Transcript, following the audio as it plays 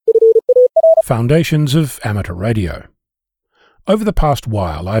Foundations of Amateur Radio. Over the past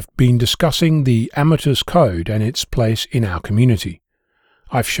while, I've been discussing the Amateur's Code and its place in our community.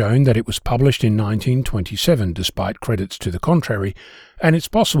 I've shown that it was published in 1927 despite credits to the contrary, and it's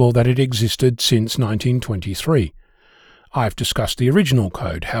possible that it existed since 1923. I've discussed the original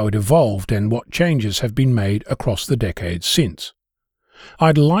code, how it evolved, and what changes have been made across the decades since.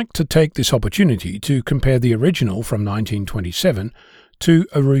 I'd like to take this opportunity to compare the original from 1927 to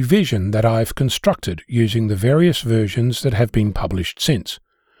a revision that I've constructed using the various versions that have been published since.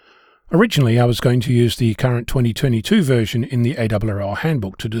 Originally, I was going to use the current 2022 version in the ARRL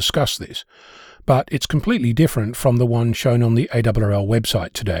handbook to discuss this, but it's completely different from the one shown on the ARRL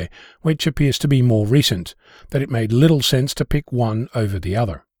website today, which appears to be more recent, that it made little sense to pick one over the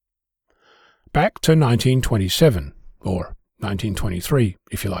other. Back to 1927, or 1923,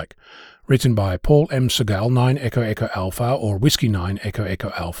 if you like, written by Paul M. Segal, 9 Echo Echo Alpha, or Whiskey 9 Echo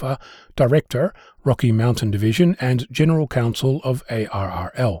Echo Alpha, Director, Rocky Mountain Division, and General Counsel of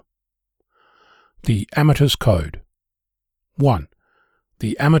ARRL. The Amateur's Code. 1.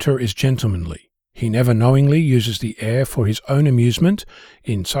 The amateur is gentlemanly. He never knowingly uses the air for his own amusement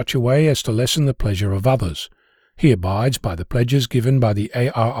in such a way as to lessen the pleasure of others. He abides by the pledges given by the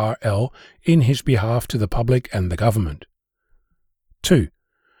ARRL in his behalf to the public and the government. 2.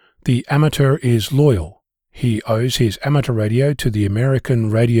 The amateur is loyal. He owes his amateur radio to the American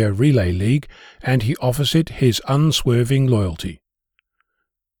Radio Relay League, and he offers it his unswerving loyalty.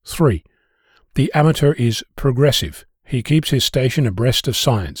 3. The amateur is progressive. He keeps his station abreast of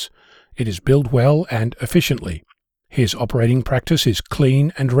science. It is built well and efficiently. His operating practice is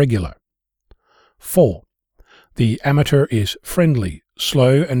clean and regular. 4. The amateur is friendly,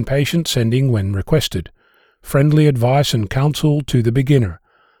 slow and patient sending when requested. Friendly advice and counsel to the beginner.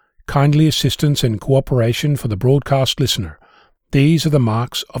 Kindly assistance and cooperation for the broadcast listener. These are the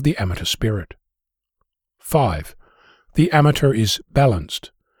marks of the amateur spirit. 5. The amateur is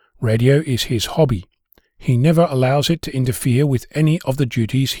balanced. Radio is his hobby. He never allows it to interfere with any of the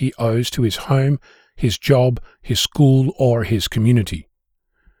duties he owes to his home, his job, his school, or his community.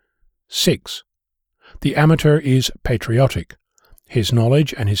 6. The amateur is patriotic. His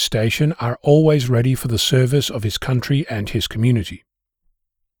knowledge and his station are always ready for the service of his country and his community.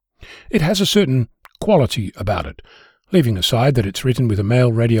 It has a certain quality about it. Leaving aside that it's written with a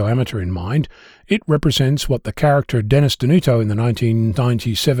male radio amateur in mind, it represents what the character Dennis Denuto in the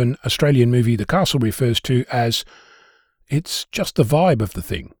 1997 Australian movie The Castle refers to as, it's just the vibe of the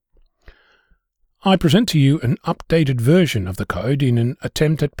thing. I present to you an updated version of the code in an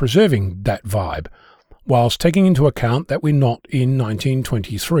attempt at preserving that vibe, whilst taking into account that we're not in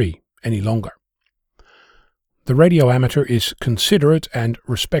 1923 any longer. The radio amateur is considerate and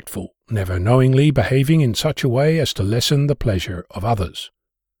respectful, never knowingly behaving in such a way as to lessen the pleasure of others.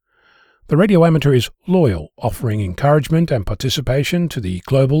 The radio amateur is loyal, offering encouragement and participation to the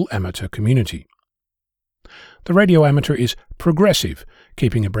global amateur community. The radio amateur is progressive,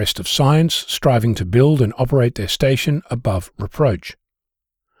 keeping abreast of science, striving to build and operate their station above reproach.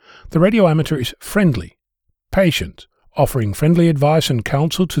 The radio amateur is friendly, patient, offering friendly advice and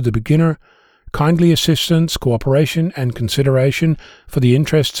counsel to the beginner, kindly assistance, cooperation, and consideration for the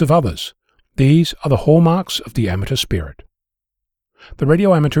interests of others. These are the hallmarks of the amateur spirit. The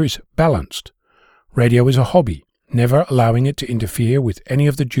radio amateur is balanced. Radio is a hobby, never allowing it to interfere with any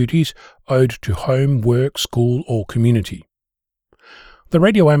of the duties owed to home, work, school, or community. The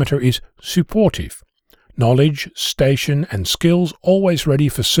radio amateur is supportive. Knowledge, station, and skills always ready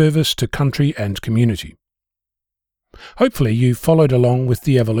for service to country and community. Hopefully you followed along with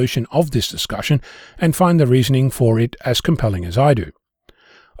the evolution of this discussion and find the reasoning for it as compelling as I do.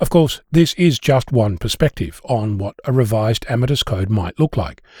 Of course, this is just one perspective on what a revised Amateur's Code might look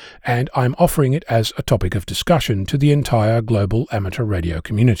like, and I'm offering it as a topic of discussion to the entire global amateur radio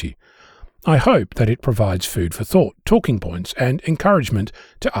community. I hope that it provides food for thought, talking points, and encouragement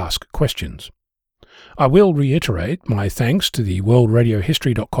to ask questions. I will reiterate my thanks to the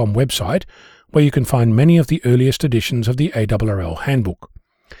worldradiohistory.com website, where you can find many of the earliest editions of the ARRL handbook.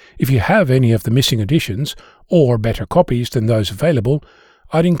 If you have any of the missing editions, or better copies than those available,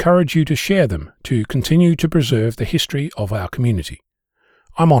 I'd encourage you to share them to continue to preserve the history of our community.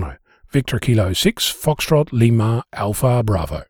 I'm Ono, Victor Kilo 6, Foxtrot Lima Alpha Bravo.